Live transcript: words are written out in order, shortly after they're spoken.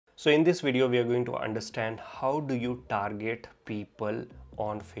So in this video, we are going to understand how do you target people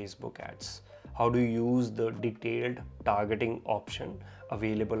on Facebook ads. How do you use the detailed targeting option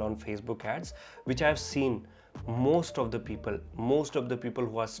available on Facebook ads, which I've seen most of the people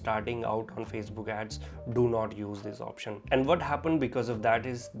who are starting out on Facebook ads do not use this option. And what happened because of that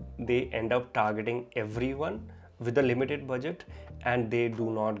is they end up targeting everyone with a limited budget and they do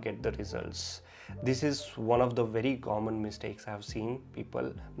not get the results. This is one of the very common mistakes I've seen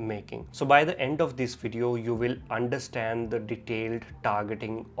people making. So by the end of this video, you will understand the detailed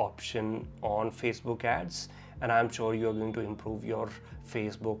targeting option on Facebook ads, and I'm sure you're going to improve your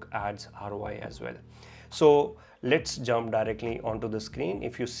Facebook ads ROI as well. So let's jump directly onto the screen.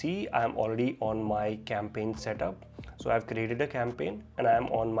 If you see, I'm already on my campaign setup. So I've created a campaign and I'm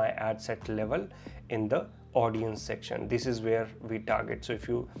on my ad set level in the audience section. This is where we target. So if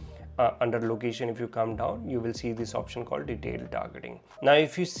you under location, if you come down, you will see this option called detailed targeting. Now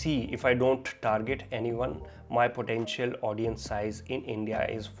if you see, if I don't target anyone, my potential audience size in India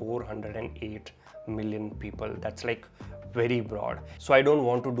is 408 million people. That's like very broad. So I don't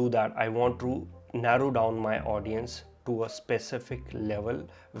want to do that. I want to narrow down my audience to a specific level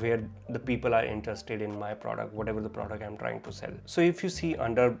where the people are interested in my product, whatever the product I'm trying to sell. So if you see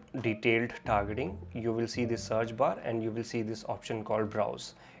under detailed targeting, you will see this search bar and you will see this option called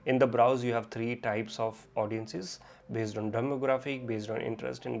browse. In the browse, you have three types of audiences based on demographic, based on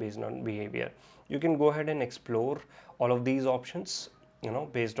interest, and based on behavior. You can go ahead and explore all of these options,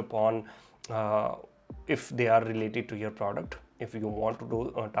 based upon if they are related to your product. If you want to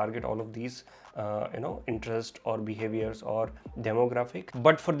do target all of these interest or behaviors or demographic.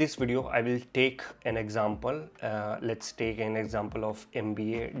 But for this video, I will take an example. Let's take an example of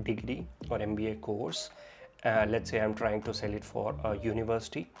MBA degree or MBA course. Let's say I'm trying to sell it for a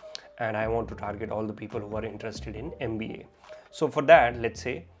university and I want to target all the people who are interested in MBA. So for that, let's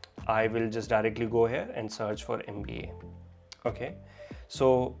say I will just directly go here and search for MBA. Okay,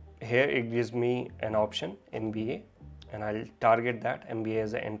 so here it gives me an option MBA and I'll target that MBA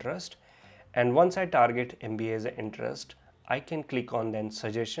as an interest. And once I target MBA as an interest, I can click on then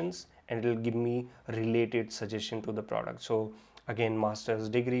suggestions and it will give me related suggestion to the product. So again, master's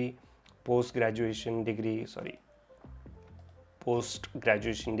degree, post-graduation degree,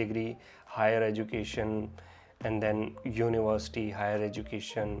 higher education, and then university, higher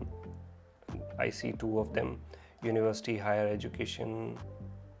education. I see two of them, university, higher education,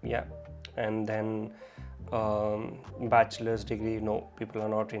 yeah, and then bachelor's degree. No, people are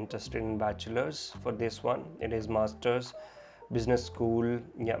not interested in bachelor's for this one. It is master's, business school,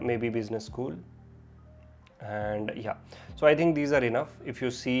 yeah, maybe business school. And yeah, so I think these are enough. If you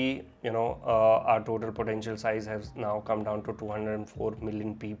see, our total potential size has now come down to 204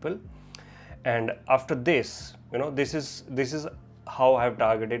 million people. And after this, this is how I've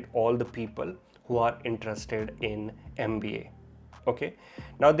targeted all the people who are interested in MBA. Okay,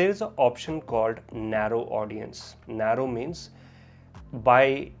 now there is an option called narrow audience. Narrow means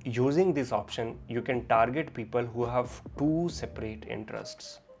by using this option, you can target people who have two separate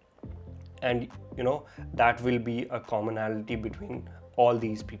interests. And that will be a commonality between all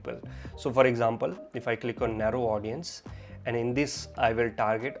these people. So for example, if I click on narrow audience, and in this I will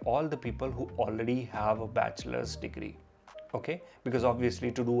target all the people who already have a bachelor's degree. Okay, because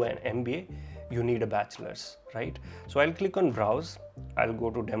obviously to do an MBA you need a bachelor's, right? So I'll click on browse, I'll go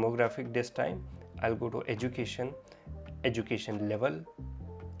to demographic this time, I'll go to education level,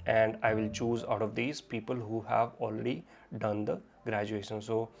 and I will choose out of these people who have already done the graduation.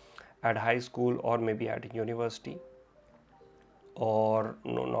 So at high school or maybe at university, or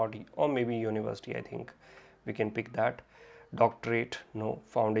no, not, or maybe university, I think we can pick that. Doctorate, no.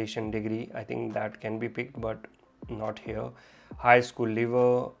 Foundation degree, I think that can be picked, but not here. High school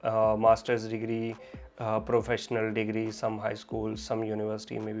level, master's degree, professional degree, some high school, some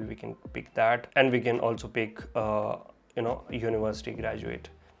university, maybe we can pick that. And we can also pick university graduate,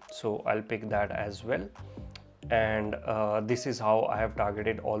 so I'll pick that as well. And this is how I have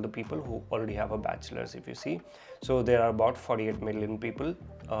targeted all the people who already have a bachelor's. If you see, so there are about 48 million people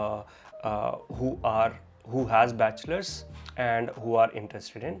who has bachelor's and who are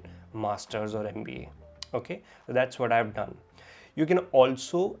interested in master's or MBA. Okay, so that's what I've done. You can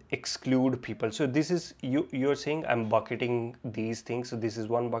also exclude people. So this is you're saying I'm bucketing these things. So this is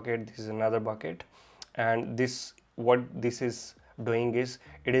one bucket, this is another bucket, and this, what this is doing is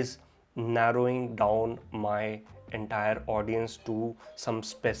it is narrowing down my entire audience to some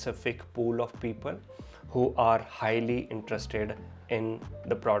specific pool of people who are highly interested in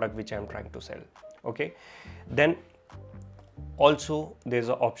the product which I'm trying to sell. Okay, then also there's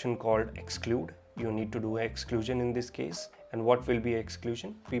an option called exclude. You need to do an exclusion in this case, And what will be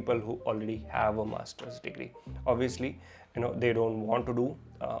exclusion? People who already have a master's degree. Obviously, they don't want to do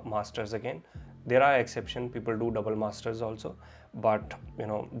masters again. There are exceptions, people do double masters also, but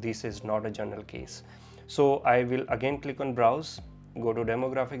this is not a general case. So I will again click on browse, go to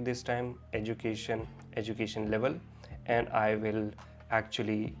demographic this time, education level, and I will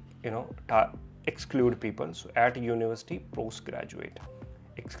actually exclude people. So at university, postgraduate,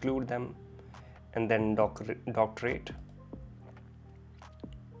 exclude them, and then doctorate,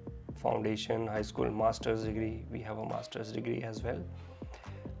 foundation, high school, master's degree. We have a master's degree as well.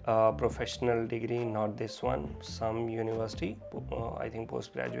 Professional degree, not this one. Some university, I think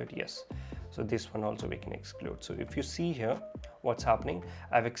postgraduate, yes. So this one also we can exclude. So if you see here what's happening,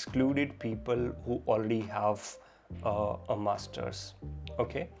 I've excluded people who already have a master's.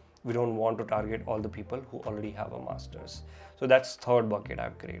 Okay, we don't want to target all the people who already have a master's. So that's third bucket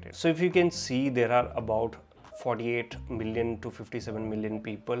I've created. So if you can see, there are about 48 million to 57 million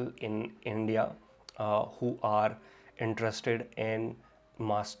people in India who are interested in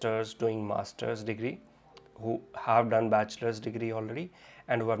masters, doing master's degree, who have done bachelor's degree already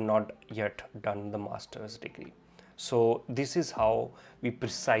and who have not yet done the master's degree. So this is how we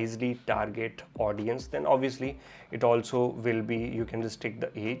precisely target audience. Then obviously it also will be, you can just take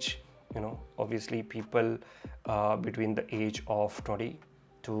the age, obviously people between the age of 20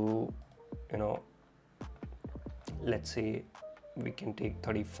 to let's say we can take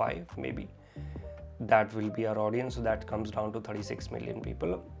 35 maybe. That will be our audience. So that comes down to 36 million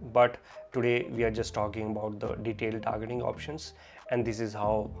people. But today we are just talking about the detailed targeting options, and this is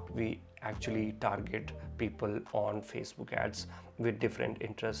how we actually target people on Facebook ads with different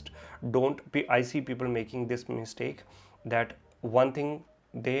interest. I see people making this mistake, that one thing,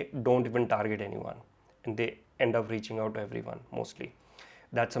 they don't even target anyone and they end up reaching out to everyone mostly.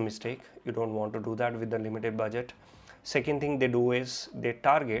 That's a mistake. You don't want to do that with the limited budget. Second thing they do is they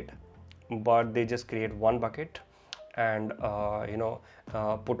target, but they just create one bucket and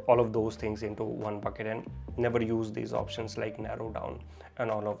put all of those things into one bucket and never use these options like narrow down and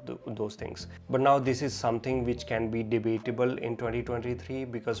all of those things. But now this is something which can be debatable in 2023,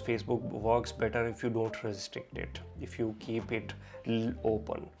 because Facebook works better if you don't restrict it, if you keep it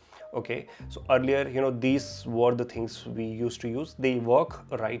open. Okay, so earlier these were the things we used to use. They work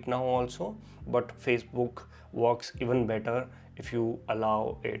right now also, but Facebook works even better if you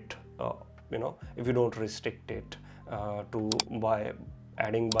allow it, if you don't restrict it by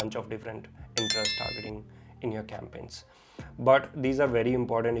adding bunch of different interest targeting in your campaigns. But these are very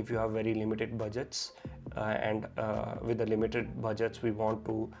important if you have very limited budgets, and with the limited budgets we want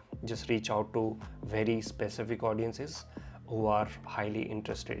to just reach out to very specific audiences who are highly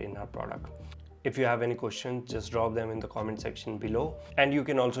interested in our product. If you have any questions, just drop them in the comment section below. And you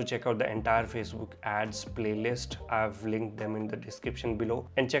can also check out the entire Facebook ads playlist. I've linked them in the description below.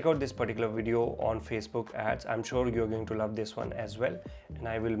 And check out this particular video on Facebook ads. I'm sure you're going to love this one as well. And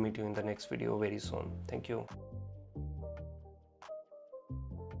I will meet you in the next video very soon. Thank you.